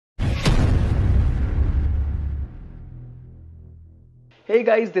Hey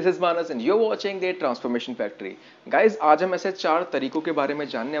guys, this is Manas and you're watching the Transformation Factory. Guys, आज हम ऐसे 4 तरीकों के बारे में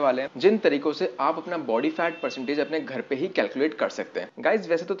जानने वाले हैं जिन तरीकों से आप अपना बॉडी फैट परसेंटेज अपने घर पे ही कैलकुलेट कर सकते हैं। गाइज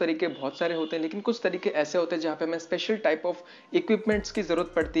वैसे तो तरीके बहुत सारे होते हैं, लेकिन कुछ तरीके ऐसे होते हैं जहाँ पे हमें स्पेशल टाइप ऑफ इक्विपमेंट्स की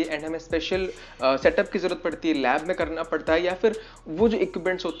जरूरत पड़ती है एंड हमें स्पेशल सेटअप की जरूरत पड़ती है, लैब में करना पड़ता है या फिर वो जो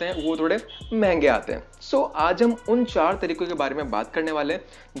इक्विपमेंट्स होते हैं वो थोड़े महंगे आते हैं। सो आज हम उन 4 तरीकों के बारे में बात करने वाले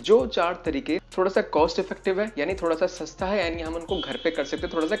हैं जो 4 तरीके थोड़ा सा कॉस्ट इफेक्टिव है, यानी थोड़ा सा सस्ता है, यानी हम उनको घर पे कर सकते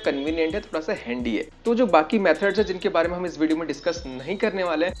हैं, थोड़ा सा कन्वीनियंट है, थोड़ा सा हैंडी है। तो जो बाकी मेथड्स है जिनके बारे में हम इस वीडियो में डिस्कस नहीं करने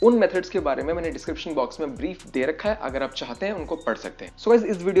वाले हैं, उन मेथड्स के बारे में मैंने डिस्क्रिप्शन बॉक्स में ब्रीफ दे रखा है, अगर आप चाहते हैं उनको पढ़ सकते हैं। सो गाइस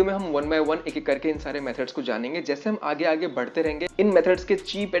इस वीडियो में हम वन बाय वन एक एक करके इन सारे मेथड्स को जानेंगे। जैसे हम आगे आगे बढ़ते रहेंगे, इन मेथड्स के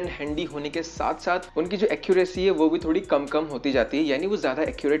चीप एंड हैंडी होने के साथ साथ उनकी जो एक्यूरेसी है वो भी थोड़ी कम कम होती जाती है, यानी वो ज्यादा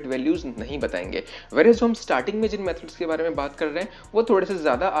एक्यूरेट वैल्यूज नहीं बताएंगे। वेयर जो हम स्टार्टिंग में जिन मेथड्स के बारे में बात कर रहे हैं वो थोड़े से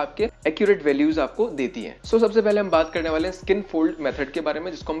ज्यादा आपके एक्यूरेट वैल्यूज आपको देती है। सो सबसे पहले हम बात करने वाले हैं स्किन फोल्ड मेथड के बारे में,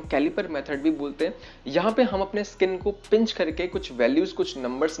 जिसको हम कैलिपर मेथड भी बोलते हैं। यहाँ पे हम अपने स्किन को पिंच करके कुछ वैल्यूज, कुछ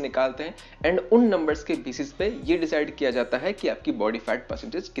नंबर्स निकालते हैं एंड उन नंबर्स के बेसिस पे ये डिसाइड किया जाता है कि आपकी बॉडी फैट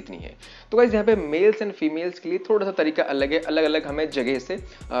परसेंटेज कितनी है। तो गाइस यहाँ पे मेल्स एंड फीमेल्स के लिए थोड़ा सा तरीका अलग है, अलग अलग हमें जगह से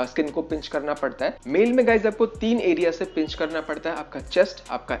स्किन को पिंच करना पड़ता है। मेल में गाइस आपको 3 एरिया से पिंच करना पड़ता है, आपका चेस्ट,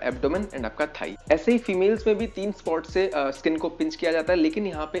 आपका एब्डोमेन एंड आपका थाई। ऐसे ही फीमेल्स में भी 3 स्पॉट से स्किन को पिंच किया जाता है, लेकिन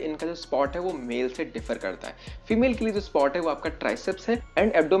यहाँ पे इनका जो स्पॉट है वो मेल से डिफर करता है। फीमेल के लिए जो स्पॉट है वो आपका ट्राइसेप्स है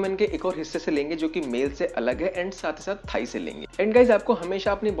एंड एब्डोमेन के एक और हिस्से से लेंगे जो कि मेल से अलग है एंड साथ ही साथ थाई से लेंगे। एंड गाइस आपको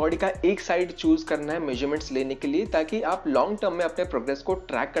हमेशा अपनी बॉडी का एक साइड चूज करना है मेजरमेंट्स लेने के लिए, ताकि आप लॉन्ग टर्म में अपने प्रोग्रेस को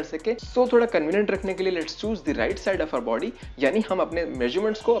ट्रैक कर सके। सो थोड़ा कन्वीनियंट रखने के लिए let's choose the right side of our body, यानी हम अपने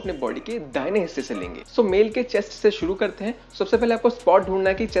मेजरमेंट्स को अपने बॉडी के दाहिने हिस्से से लेंगे। सो मेल के चेस्ट से शुरू करते हैं। सबसे पहले आपको स्पॉट ढूंढना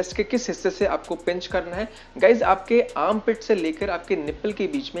है कि चेस्ट के किस हिस्से से आपको पिंच करना है। गाइस आपके आर्म पिट से लेकर आपके निप्पल के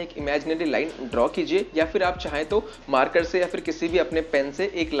बीच में एक इमेजिनरी लाइन ड्रॉ कीजिए, या फिर आप चाहें तो मार्कर से या फिर किसी भी अपने पेन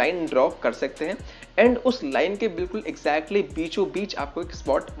से एक लाइन ड्रॉ कर सकते हैं एंड उस लाइन के बिल्कुल एग्जैक्टली बीचों बीच आपको एक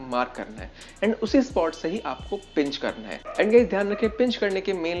स्पॉट मार्क करना है एंड उसी स्पॉट से ही आपको पिंच करना है। एंड गाइस ध्यान रखें, पिंच करने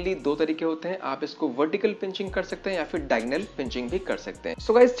के मेनली 2 तरीके होते हैं। आप इसको वर्टिकल पिंचिंग कर सकते हैं या फिर डायगोनल पिंचिंग भी कर सकते हैं।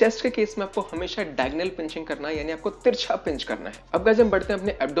 सो गाइस चेस्ट के केस में आपको हमेशा डायगोनल पिंचिंग करना है, यानी आपको तिरछा पिंच करना है। अब गाइस हम बढ़ते हैं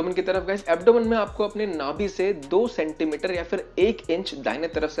अपने एब्डोमेन की तरफ। गाइस एब्डोमेन में आपको अपने नाभि से 2 सेंटीमीटर या फिर 1 इंच दाहिने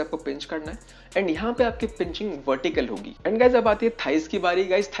तरफ से आपको पिंच करना है एंड यहाँ पे आपकी पिंचिंग वर्टिकल होगी। एंड गाइस अब आती है थाइज की बारी।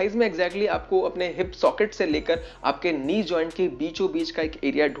 गाइस थाइज में एग्जैक्टली आपको अपने हिप सॉकेट से लेकर आपके नी जॉइंट के बीचों बीच का एक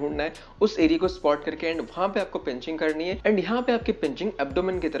एरिया ढूंढना है, उस एरिया को स्पॉट करके एंड वहां पे आपको पिंचिंग करनी है एंड यहाँ पे आपकी पिंचिंग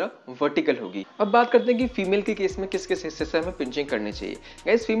एब्डोमेन की तरफ वर्टिकल होगी। अब बात करते हैं कि फीमेल के केस में किस किस हिस्से से हमें पिंचिंग करनी चाहिए।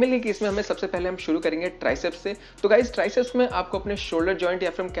 गाइस फीमेल के केस में हमें सबसे पहले हम शुरू करेंगे ट्राइसेप्स से। तो गाइस ट्राइसेप्स में आपको अपने शोल्डर जॉइंट या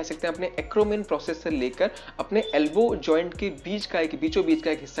फिर हम कह सकते हैं अपने एक्रोमियन प्रोसेस से लेकर अपने एल्बो जॉइंट के बीच का एक बीचों बीच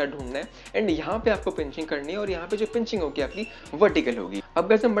का एक हिस्सा ढूंढना है एंड यहाँ पे आपको पिंचिंग करनी है और यहाँ पे जो पिंचिंग होगी आपकी वर्टिकल होगी। अब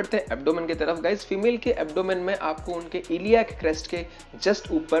गाइस हम बढ़ते हैं एब्डोमेन की तरफ। गाइस फीमेल के एब्डोमेन में आपको उनके इलियाक क्रेस्ट के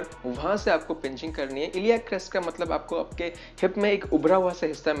जस्ट ऊपर वहां से आपको पिंचिंग करनी है। इलियाक क्रेस्ट का मतलब आपको आपके हिप में एक उभरा हुआ सा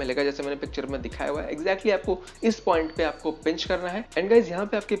हिस्सा मिलेगा, जैसे मैंने पिक्चर में दिखाया हुआ है। एग्जैक्टली आपको इस पॉइंट पे आपको पिंच करना है एंड गाइस यहाँ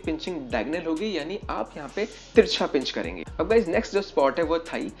पे आपकी पिंचिंग डायगोनल होगी, यानी आप यहाँ पे तिरछा पिंच करेंगे। अब गाइस नेक्स्ट जो स्पॉट है वो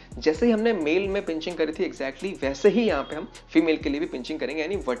थाई। जैसे ही हमने मेल में पिंचिंग करी थी एग्जैक्टली वैसे ही यहाँ पे हम फीमेल के लिए भी पिंचिंग करेंगे,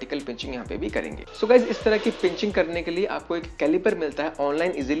 यानी वर्टिकल पिंचिंग यहाँ पे भी करेंगे। सो गाइस इस तरह की पिंचिंग करने के लिए आपको एक कैलिपर मिलता है,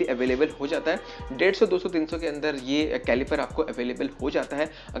 ऑनलाइन इजीली अवेलेबल हो जाता है। 150, 200, 300 के अंदर ये कैलिपर आपको अवेलेबल हो जाता है।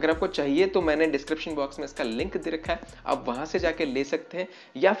 अगर आपको चाहिए तो मैंने डिस्क्रिप्शन बॉक्स में इसका लिंक दे रखा है, आप वहां से जाके ले सकते हैं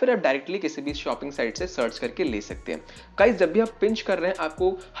या फिर आप डायरेक्टली किसी भी शॉपिंग साइट से सर्च करके ले सकते हैं। गाइस जब भी आप पिंच कर रहे हैं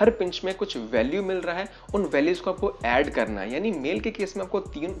आपको हर पिंच में कुछ वैल्यू मिल रहा है, उन वैल्यूज को आपको ऐड करना है। यानी मेल के केस में आपको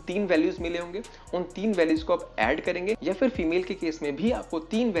तीन वैल्यूज मिले होंगे, उन 3 वैल्यूज को आप ऐड करेंगे, या फिर फीमेल के केस में भी आपको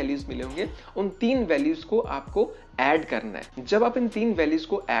 3 वैल्यूज मिले होंगे, उन 3 वैल्यूज को आपको ऐड करना है। जब आप इन 3 वैल्यूज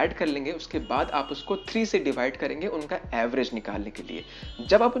को ऐड कर लेंगे उसके बाद आप उसको 3 से डिवाइड करेंगे उनका एवरेज निकालने के लिए।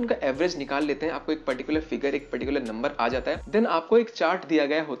 जब आप उनका एवरेज निकाल लेते हैं, आपको एक पर्टिकुलर फिगर, एक पर्टिकुलर नंबर आ जाता है, देन आपको एक चार्ट दिया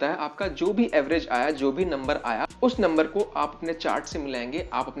गया होता है। आपका जो भी एवरेज आया, जो भी नंबर आया, उस नंबर को आप अपने चार्ट से मिलाएंगे,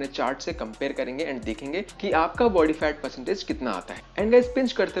 आप अपने चार्ट से कंपेयर करेंगे एंड देखेंगे कि आपका बॉडी फैट परसेंटेज कितना आता है। एंड गाइस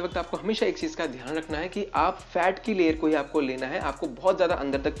पिंच करते वक्त आपको हमेशा एक चीज का ध्यान रखना है कि आप फैट की लेयर को ही आपको लेना है, आपको बहुत ज्यादा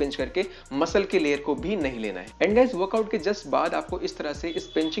अंदर तक पिंच करके मसल की लेयर को भी नहीं लेना है। एंड गाइस वर्कआउट के जस्ट बाद आपको इस तरह से, इस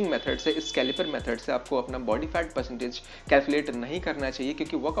पिंचिंग मेथड से, इस कैलिपर मेथड से आपको अपना बॉडी फैट परसेंटेज कैलकुलेट नहीं करना चाहिए,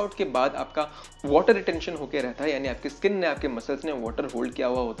 क्योंकि वर्कआउट के बाद आपका वाटर रिटेंशन होकर रहता है, यानी आपकी स्किन ने, आपके मसल्स ने वाटर होल्ड किया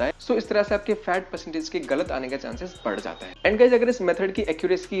हुआ होता है। सो इस तरह से आपके फैट परसेंटेज के गलत आने का चांसेस बढ़ जाता है। एंड गाइस अगर इस मेथड की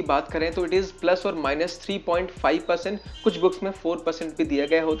एक्यूरेसी की बात करें तो इट इज प्लस और माइनस 3.5%, कुछ बुक्स में 4% भी दिया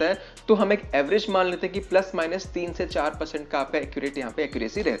गया होता है। तो हम एक एवरेज मान लेते हैं कि प्लस माइनस 3 से 4% का आपका एक्यूरेट यहाँ पे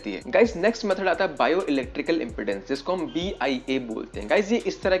एक्यूरेसी रहती है। गाइस नेक्स्ट मेथड आता है बायो इलेक्ट्रिकल इंपीडेंस। इम्पिडेंस, जिसको हम BIA बोलते हैं। गाइज ये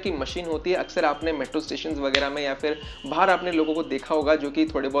इस तरह की मशीन होती है, अक्सर आपने मेट्रो स्टेशन वगैरह में या फिर बाहर आपने लोगों को देखा होगा जो कि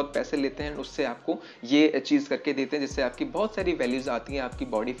थोड़े बहुत पैसे लेते हैं, उससे आपको ये चीज करके देते हैं, जिससे आपकी बहुत सारी वैल्यूज आती हैं, आपकी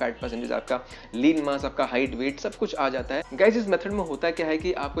बॉडी फैट परसेंटेज, आपका लीन मास, आपका हाइट, वेट, सब कुछ आ जाता है। गाइज इस मेथड में होता क्या है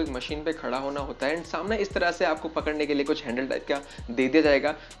कि आपको एक मशीन पे खड़ा होना होता है एंड सामने इस तरह से आपको पकड़ने के लिए कुछ हैंडल टाइप का दे दिया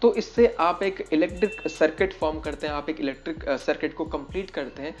जाएगा, तो इससे आप एक इलेक्ट्रिक सर्किट फॉर्म करते हैं, आप एक इलेक्ट्रिक सर्किट को कंप्लीट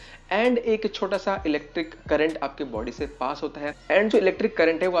करते हैं एंड एक छोटा सा इलेक्ट्रिक करंट आपके बॉडी से पास होता है एंड जो इलेक्ट्रिक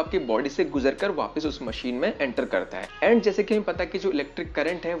करंट है वो आपकी बॉडी से गुजरकर वापस उस मशीन में एंटर करता है। एंड जैसे कि हमें पता है कि जो इलेक्ट्रिक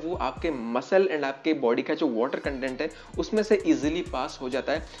करंट है वो आपके मसल एंड आपके बॉडी का जो वाटर कंटेंट है उसमें से इजीली पास हो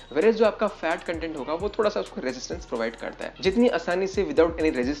जाता है, वेयर जो आपका फैट कंटेंट होगा वो थोड़ा सा उसको रेजिस्टेंस प्रोवाइड करता है। जितनी आसानी से विदाउट एनी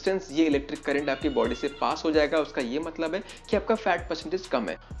रेजिस्टेंस ये इलेक्ट्रिक करंट आपकी बॉडी से पास हो जाएगा, उसका ये मतलब है कि आपका फैट परसेंटेज कम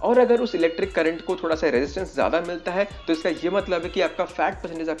है। और अगर उस इलेक्ट्रिक करंट को थोड़ा सा रेजिस्टेंस ज्यादा मिलता है तो इसका ये मतलब है कि आपका फैट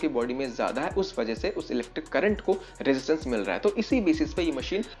परसेंटेज आपकी बॉडी में ज्यादा है, उस वजह से उस इलेक्ट्रिक करंट को रेजिस्टेंस मिल रहा है। तो इसी बेसिस पे ये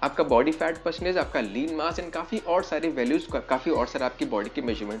मशीन आपका बॉडी फैट परसेंटेज, आपका लीन मास एंड काफी और सारे वैल्यूज, काफी और सारे आपकी बॉडी के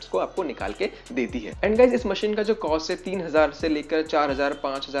मेजरमेंट्स को आपको निकाल के देती है। एंड गाइस इस मशीन का जो कॉस्ट है 3000 से लेकर 4000,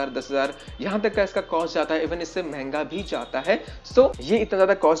 5000, 10000 यहां तक का इसका कॉस्ट जाता है, इवन इससे महंगा भी जाता है। सो ये इतना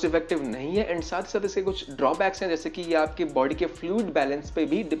ज्यादा कॉस्ट इफेक्टिव नहीं है एंड साथ ही साथ इसके कुछ ड्रॉबैक्स हैं, जैसे कि ये आपकी बॉडी के फ्लूइड बैलेंस पे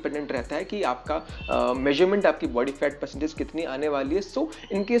भी डिपेंडेंट रहता है कि आपका मेजरमेंट, आपकी बॉडी फैट परसेंटेज कितनी आने वाली है। सो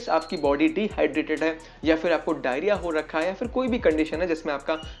इन केस आपकी बॉडी डिहाइड्रेटेड है या फिर आपको डायरिया हो रखा है या फिर कोई भी कंडीशन है जिसमें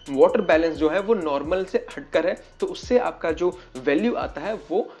आपका वाटर बैलेंस जो है वो नॉर्मल से हटकर है, तो उससे आपका जो वैल्यू आता है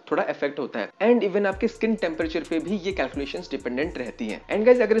वो थोड़ा इफेक्ट होता है। एंड इवन आपके स्किन टेम्परेचर पे भी ये कैलकुलेशंस डिपेंडेंट रहती हैं। एंड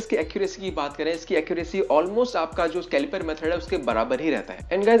गाइस अगर इसकी एक्यूरेसी की बात करें, इसकी एक्यूरेसी ऑलमोस्ट आपका जो कैलिपर मेथड है उसके बराबर ही रहता है।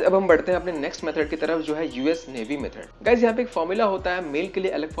 एंड गाइस अब हम बढ़ते हैं अपने नेक्स्ट मेथड की तरफ, जो है यूएस नेवी मेथड। गाइस यहाँ पे एक फॉर्मूला होता है, मेल के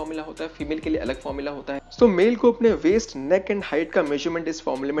लिए अलग फॉर्मूला होता है, फीमेल के लिए अलग फॉर्मूला होता है। सो मेल को अपने वेस्ट, नेक एंड हाइट का मेजरमेंट इस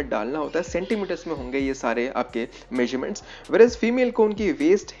फॉर्मूले में डालना होता है, सेंटीमीटर्स में होंगे ये सारे आपके मेजरमेंट्स, वेयरएज फीमेल को उनकी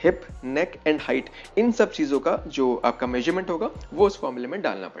waste, hip, neck and height, इन सब चीजों का जो आपका मेजरमेंट होगा वो उस फॉर्मूले में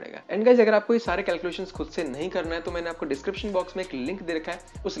डालना पड़ेगा। एंड गाइस अगर आपको ये सारे कैलकुलेशंस खुद से नहीं करना है तो मैंने आपको डिस्क्रिप्शन बॉक्स में एक लिंक दे रखा है,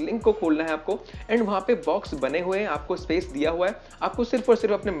 उस लिंक को खोलना है आपको एंड वहां पे बॉक्स बने हुए हैं, आपको स्पेस दिया हुआ है, आपको सिर्फ और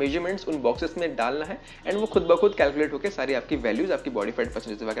सिर्फ अपने मेजरमेंट्स उन बॉक्सेस में डालना है एंड वो खुद ब खुद कैलकुलेट होकर सारी आपकी वैल्यूज, आपकी बॉडी फैट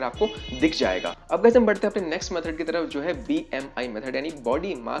परसेंटेज वगैरह आपको दिख जाएगा। अब गाइस हम बढ़ते हैं अपने नेक्स्ट मेथड की तरफ, जो है BMI मेथड यानी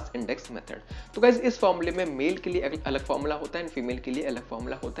बॉडी मास इंडेक्स मेथड। तो गाइस इस फॉर्मूले में मेल के लिए अलग फॉर्मूला होता है एंड फीमेल के लिए अलग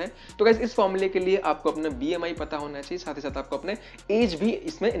फॉर्मूला होता है। तो गाइस इस फॉर्मूले के लिए आपको अपना BMI पता होना चाहिए, साथ ही साथ आपको अपने एज भी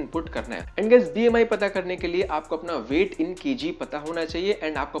इसमें इनपुट करना है। एंड गाइस BMI पता करने के लिए आपको अपना वेट इन केजी पता होना चाहिए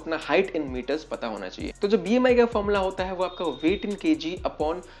एंड आपको अपना हाइट इन मीटर्स पता होना चाहिए। तो जो BMI का फॉर्मूला होता है वो आपका wait in KG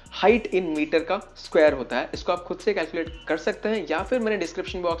upon height in metre का स्क्वायर होता है। इसको आप खुद से कैलकुलेट कर सकते हैं या फिर मैंने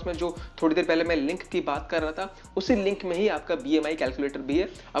डिस्क्रिप्शन बॉक्स में जो थोड़ी देर पहले मैं लिंक की बात कर रहा था उसी लिंक में ही आपका BMI कैलकुलेटर भी है,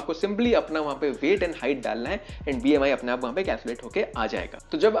 आपको सिंपली अपना वहां पे वेट एंड हाइट डालना है एंड BMI अपने आप वहां पे कैलकुलेट होके आ जाएगा।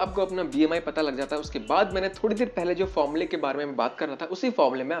 तो जब आपको अपना BMI पता लग जाता है उसके बाद मैंने थोड़ी देर पहले जो फॉर्मूले के बारे में बात कर रहा था उसी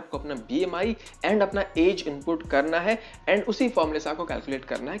फॉर्मूले में आपको अपना BMI एंड अपना एज इनपुट करना है एंड उसी फॉर्मूले से आपको कैलकुलेट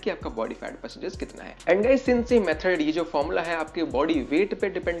करना है कि आपका बॉडी फैट परसेंटेज कितना है। एंड गाइस सिंस ये मेथड, ये जो फॉर्मूला है आपके बॉडी वेट पे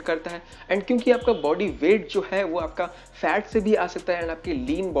डिपेंड करता है एंड क्योंकि आपका बॉडी वेट जो है वो आपका फैट से भी आ सकता है एंड आपकी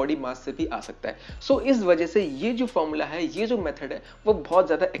लीन बॉडी मास से भी आ सकता है। सो इस वजह से ये जो फॉर्मूला है, ये जो मेथड है वो बहुत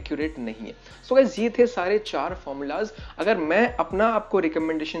ज्यादा एक्यूरेट नहीं है। सो गाइस ये थे सारे 4 फॉर्मूलाज। अगर मैं अपना आपको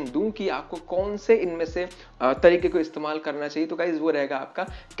रिकमेंडेशन दूं कि आपको कौन से इनमें से तरीके को इस्तेमाल करना चाहिए तो गाइस वो रहेगा आपका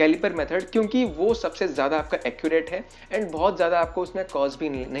कैलिपर मेथड, क्योंकि वो सबसे ज्यादा आपका एक्यूरेट है एंड बहुत ज्यादा आपको उसमें कॉस्ट भी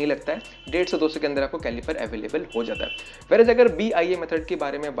नहीं लगता है, 1.5 से 200 के अंदर आपको कैलिपर अवेलेबल हो जाता है। वेयर अगर BIA मेथड के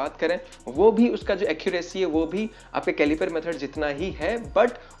बारे में बात करें वो भी उसका जो एक्यूरेसी है वो भी आपके कैलिपर मेथड जितना ही है,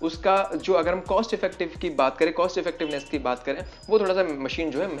 बट उसका जो अगर हम कॉस्ट इफेक्टिव की बात करें, कॉस्ट इफेक्टिवनेस की बात करें, वो थोड़ा सा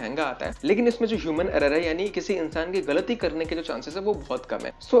मशीन जो है महंगा आता है, लेकिन इसमें जो ह्यूमन एरर है यानी किसी इंसान की गलती करने के जो चांसेस है वो बहुत कम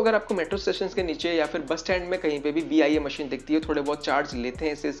है। सो अगर आपको मेट्रो स्टेशन के नीचे या फिर बस स्टैंड में कहीं पे भी BIA मशीन दिखती है, थोड़े बहुत चार्ज लेते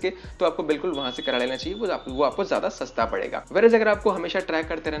हैं इसके, तो आपको बिल्कुल वहां से करा लेना चाहिए, वो आपको ज्यादा सस्ता पड़ेगा। वेयर अगर आपको हमेशा ट्रैक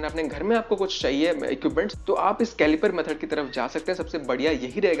करते रहना, अपने घर में आपको कुछ चाहिए इक्विपमेंट्स, तो आप इस कैलिपर मेथड की तरफ जा सकते हैं। सबसे बढ़िया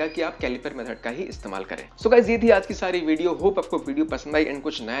यही रहेगा कि आप कैलिपर मेथड का ही इस्तेमाल करें। सो गाइस ये थी आज की सारी वीडियो, होप आपको वीडियो पसंद आई एंड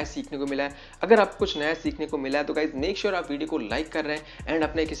कुछ नया सीखने को मिला है। अगर आपको कुछ नया सीखने को मिला है तो गाइस मेक श्योर आप वीडियो को लाइक कर रहे हैं एंड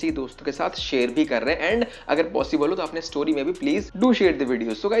अपने किसी दोस्तों के साथ शेयर भी कर रहे हैं एंड अगर पॉसिबल हो तो अपने स्टोरी में भी please do share the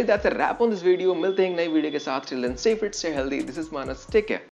video. So guys that's a rap on this video, मिलते हैं एक नई वीडियो के साथ। Till then stay fit, stay healthy, this is Manas, take care.